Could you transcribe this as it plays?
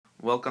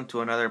Welcome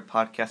to another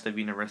podcast of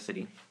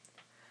University.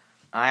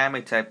 I am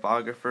a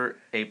typographer,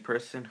 a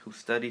person who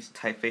studies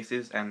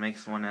typefaces and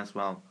makes one as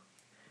well.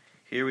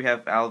 Here we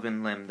have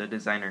Alvin Lim, the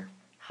designer,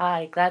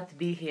 Hi, glad to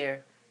be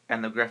here.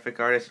 and the graphic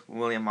artist,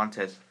 William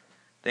Montes.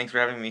 Thanks for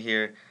having me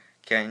here.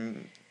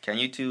 Can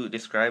you two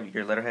describe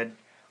your letterhead?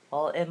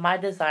 Well, in my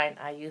design,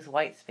 I use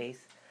white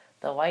space.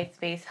 The white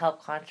space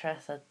helps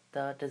contrast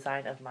the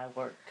design of my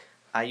work.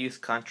 I use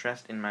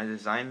contrast in my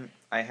design.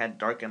 I had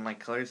dark and light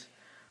colors,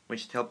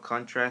 which help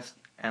contrast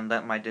and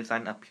let my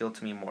design appeal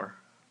to me more.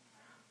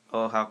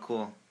 Oh, how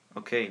cool.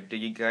 Okay, do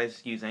you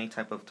guys use any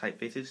type of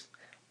typefaces?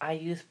 I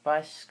use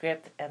Brush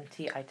Script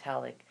MT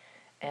Italic,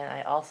 and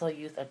I also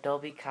use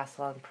Adobe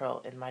Castellan Pro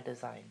in my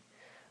design.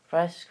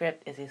 Brush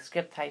Script is a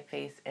script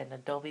typeface, and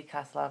Adobe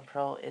Castellan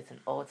Pro is an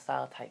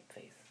old-style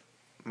typeface.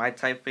 My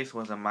typeface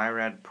was a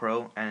Myrad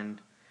Pro,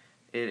 and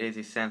it is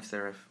a sans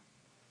serif.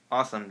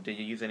 Awesome. Did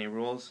you use any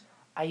rules?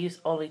 I use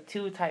only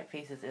two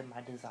typefaces in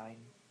my design.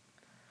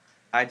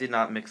 I did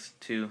not mix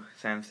two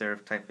sans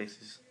serif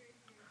typefaces.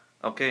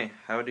 Okay,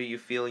 how do you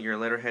feel your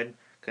letterhead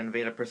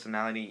conveyed a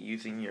personality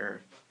using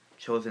your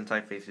chosen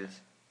typefaces?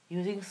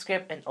 Using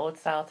script and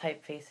old-style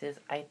typefaces,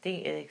 I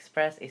think it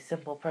expressed a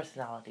simple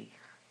personality.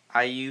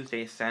 I used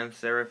a sans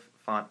serif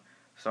font,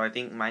 so I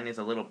think mine is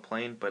a little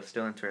plain but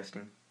still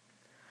interesting.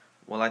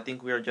 Well, I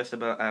think we are just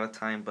about out of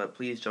time, but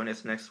please join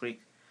us next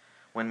week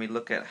when we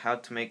look at how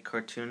to make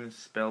cartoons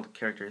spelled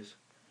characters.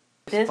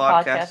 This This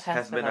podcast podcast has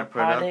has been been a a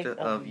product product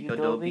of of Adobe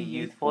Adobe Youth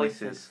Youth Voices.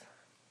 Voices.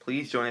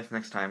 Please join us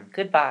next time.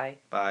 Goodbye.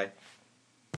 Bye.